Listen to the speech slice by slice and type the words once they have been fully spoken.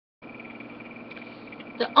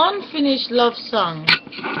The unfinished love song.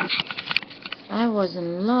 I was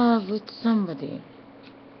in love with somebody.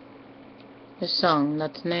 The song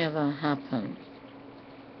that never happened.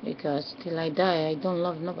 Because till I die, I don't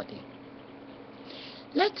love nobody.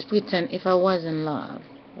 Let's pretend if I was in love,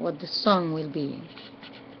 what the song will be.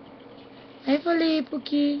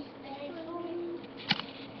 Puki.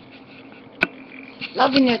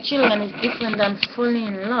 Loving your children is different than falling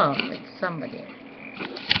in love with somebody.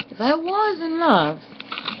 If I was in love,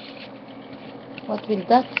 what will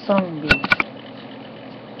that song be?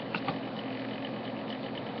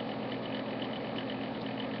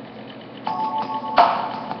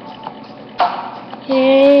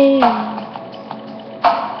 Hey,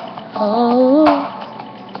 oh,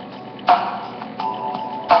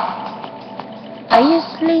 are you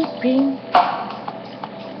sleeping?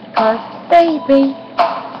 'Cause baby,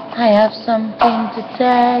 I have something to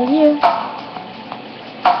tell you.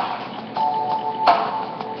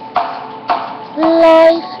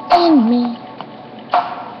 Life in me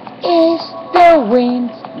is the wind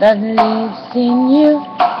that lives in you.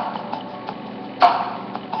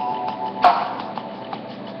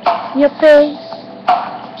 Your face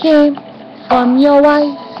came from your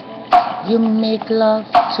wife. You make love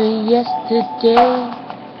to yesterday.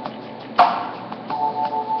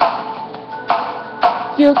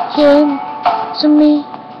 You came to me.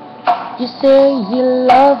 You say you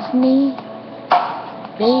love me,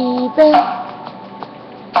 baby.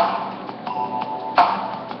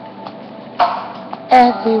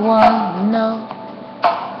 Everyone know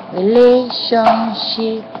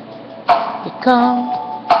relationship become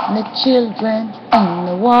the children in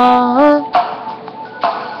the war.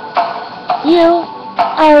 You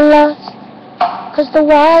are lost 'cause the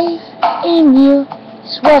wife in you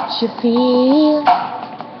is what you feel.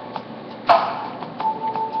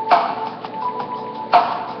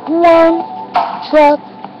 One drop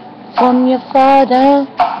from your father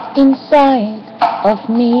inside of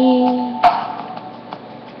me.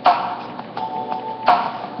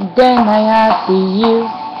 Then I ask you,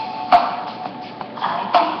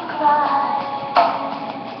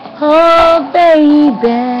 oh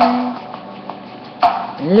baby,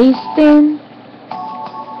 listen.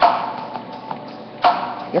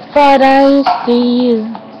 Your father is to you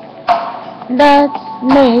that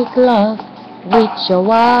make love with your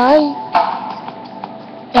wife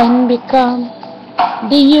and become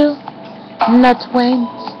the you that went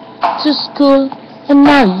to school and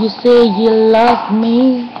now you say you love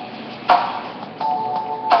me.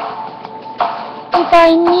 If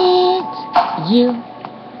I need you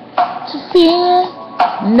to feel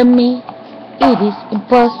me, it is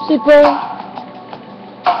impossible,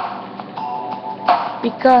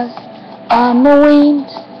 because I'm a wind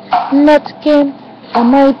that came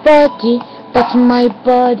from my body, but my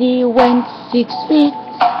body went 6 feet.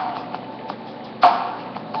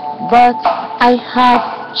 But I have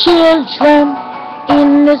children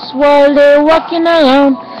in this world, they're walking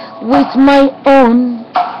around with my own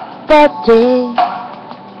body.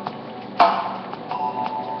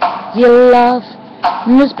 You love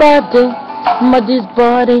this body, but this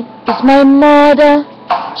body is my mother.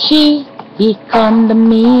 She become the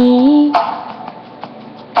me.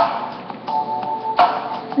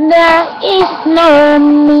 There is no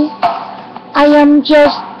me. I am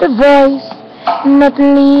just the voice that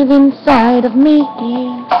live inside of me.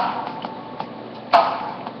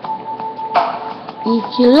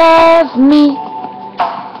 If you love me,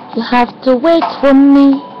 you have to wait for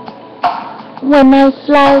me when I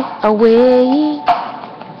fly away.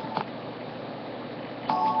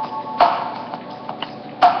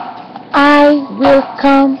 I will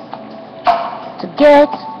come to get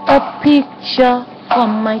a picture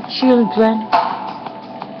from my children,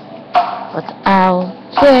 but how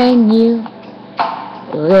can you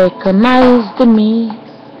recognize me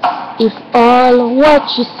if all what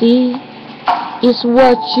you see is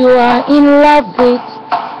what you are in love with?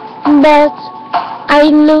 But I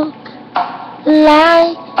look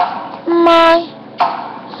like my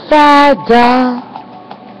father,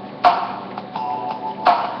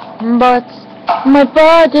 but my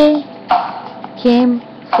body came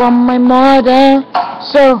from my mother.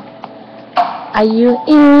 So are you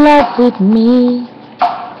in love with me?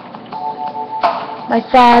 My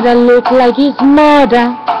father looked like his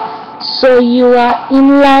mother, so you are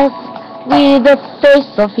in love with the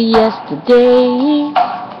face of yesterday.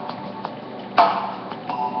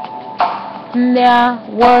 There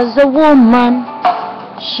was a woman,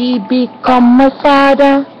 she become my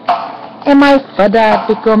father, and my father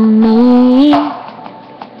become me.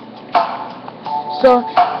 So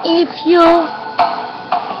if you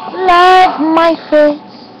love my face,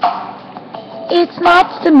 It's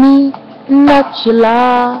not to me that you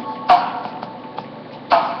love.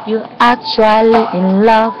 You're actually in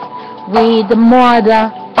love with the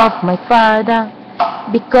mother of my father,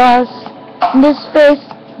 because this face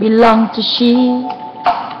belonged to she.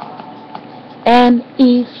 And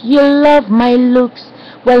if you love my looks,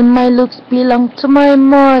 well, my looks belong to my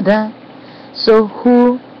mother. So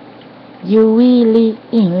who you really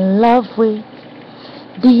in love with?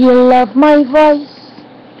 Do you love my voice?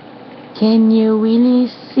 Can you really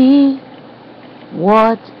see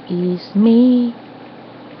what is me?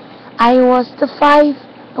 I was the 5,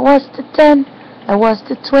 I was the 10, I was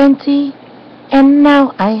the 20, and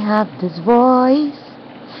now I have this voice.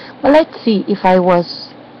 Well, let's see if I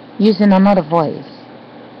was using another voice.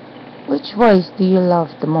 Which voice do you love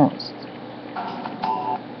the most?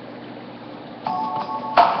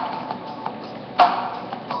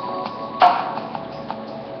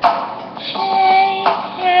 Hey,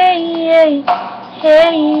 hey,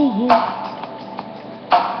 hey,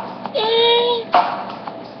 hey.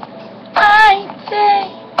 I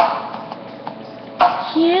take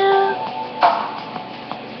you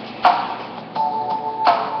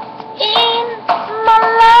in my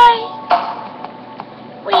life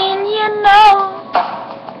when you know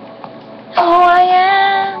who I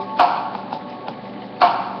am.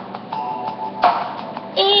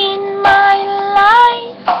 In my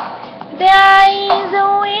life there is a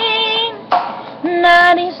wind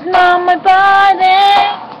that is not my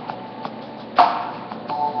body.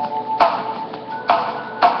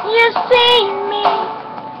 You see me,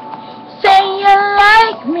 say you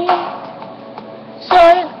like me, so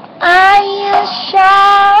are you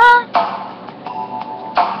sure?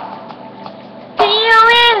 Do you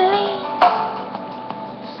really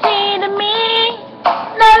see the me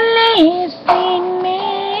that lives in me?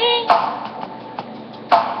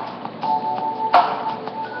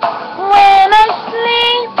 When I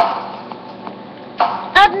sleep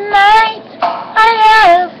at night, I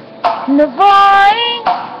have no voice.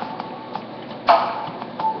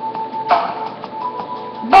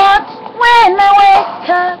 But when I wake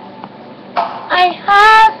up, I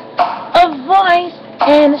have a voice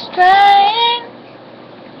and a strength.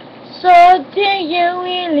 So do you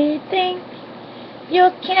really think you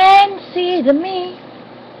can see the me?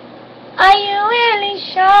 Are you really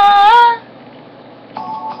sure?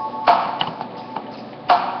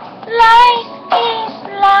 Life is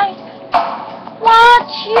life. What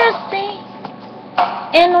you see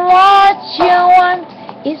and what you want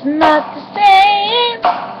is not the same.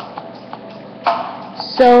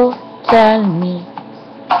 So tell me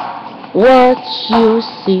what you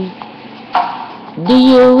see. Do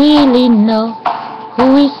you really know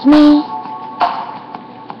who is me?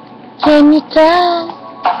 Can you tell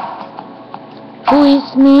who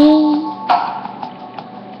is me?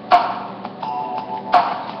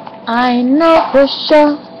 I know for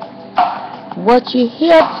sure what you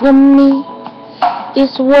hear from me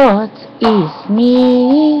is what is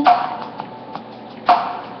me.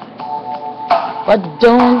 But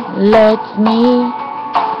don't let me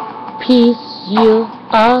piss you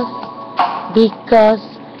off, because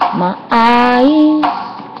my eyes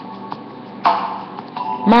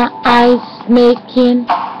making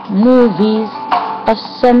movies of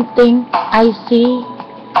something I see,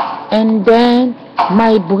 and then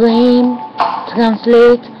my brain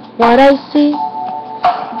translates what I see.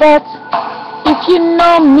 But if you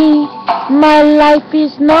know me, my life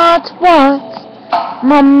is not what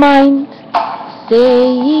my mind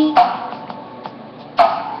say.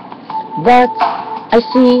 But I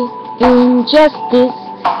see injustice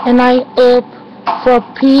and I hope for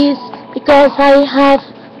peace, because I have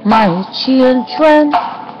my children.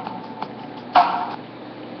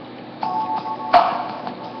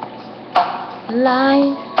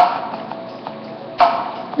 Life,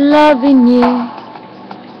 loving you.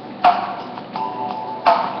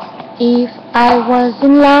 If I was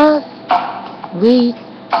in love with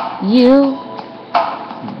you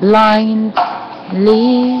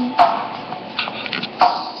blindly,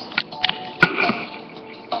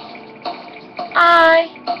 I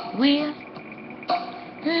will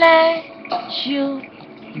let you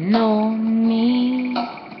know me.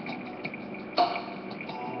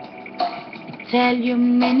 Tell you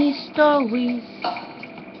many stories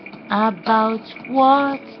about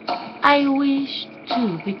what I wish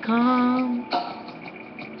to become.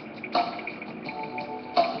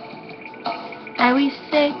 I will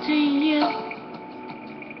say to you,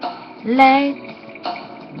 let's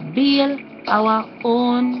build our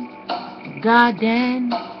own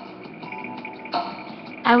garden.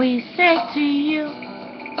 I will say to you,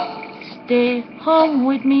 stay home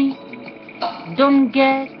with me, don't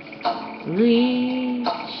get reach,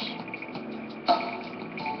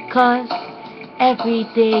 'cause every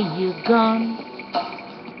day you're gone,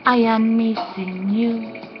 I am missing you.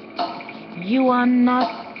 You are not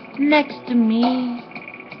next to me.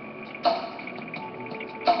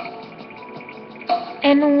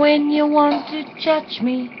 And when you want to judge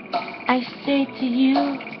me, I say to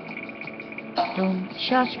you, don't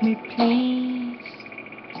judge me, please.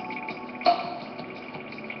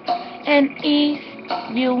 And if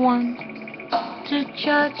you want to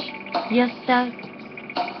judge yourself,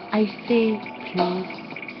 I say please,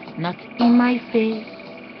 not in my face,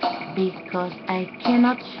 because I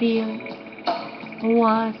cannot feel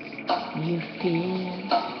what you feel.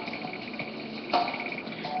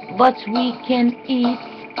 But we can eat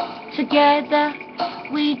together,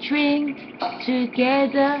 we drink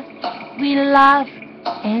together, we laugh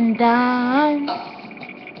and dance.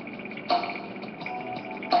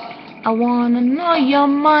 I wanna know your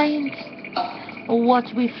mind,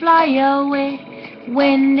 what we fly away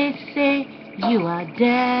when they say you are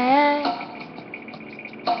dead.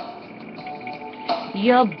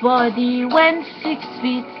 Your body went 6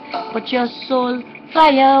 feet, but your soul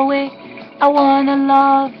fly away. I wanna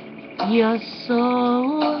love your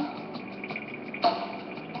soul.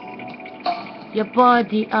 Your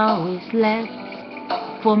body always left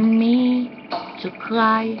for me to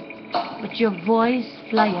cry, but your voice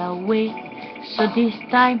fly away. So this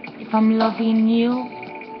time, if I'm loving you,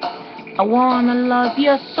 I wanna love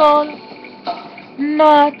your soul,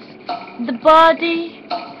 not the body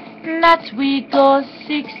that we go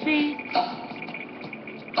 6 feet.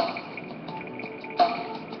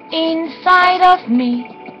 Inside of me,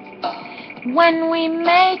 when we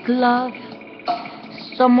make love,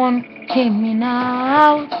 someone came in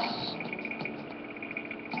out,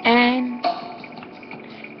 and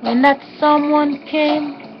when that someone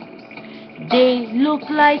came, they look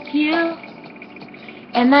like you,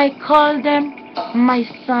 and I call them my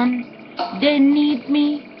son. They need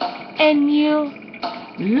me, and you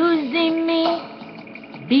losing me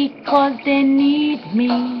because they need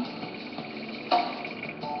me.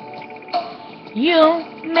 You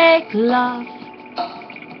make love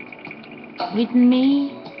with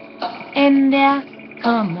me, and there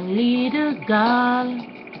come a little girl.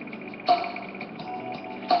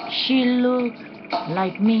 She look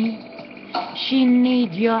like me, she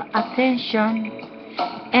need your attention,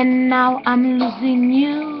 and now I'm losing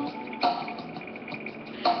you.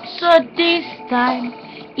 So this time,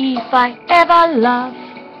 if I ever love,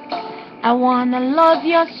 I wanna love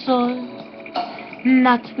your soul,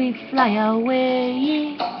 not we fly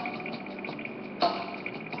away.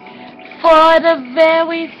 For the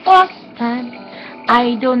very first time,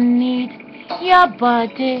 I don't need your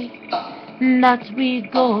body, not we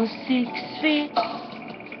go 6 feet.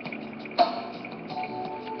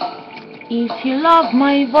 If you love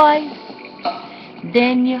my voice,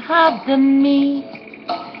 then you have the me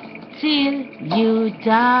till you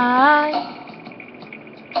die.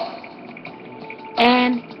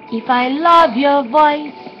 And if I love your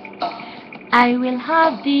voice, I will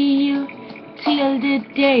have the you till the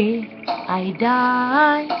day I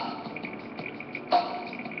die.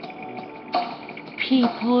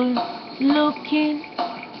 People looking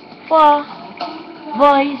for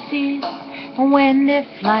voices when they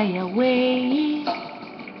fly away.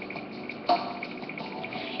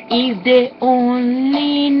 If they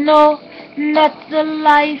only know that the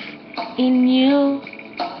life in you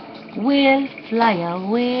will fly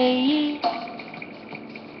away,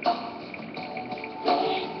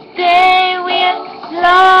 they will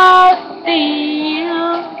love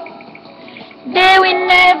you. They will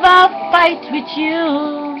never fight with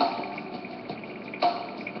you.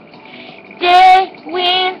 They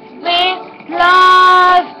will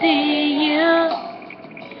love you.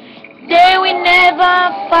 They will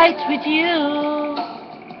never fight with you.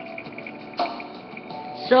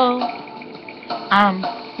 So I'm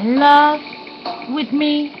in love with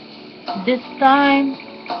me this time.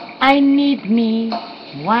 I need me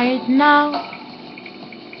right now.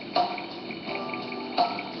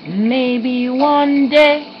 Maybe one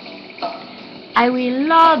day I will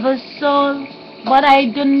love a soul, but I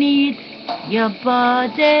don't need your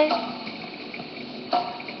body.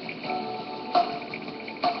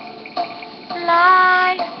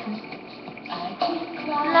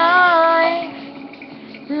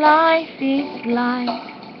 Life is life.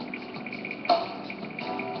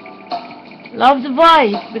 Love the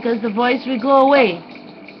voice, because the voice will go away,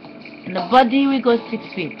 and the body will go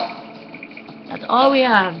 6 feet. That's all we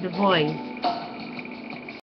have, the voice.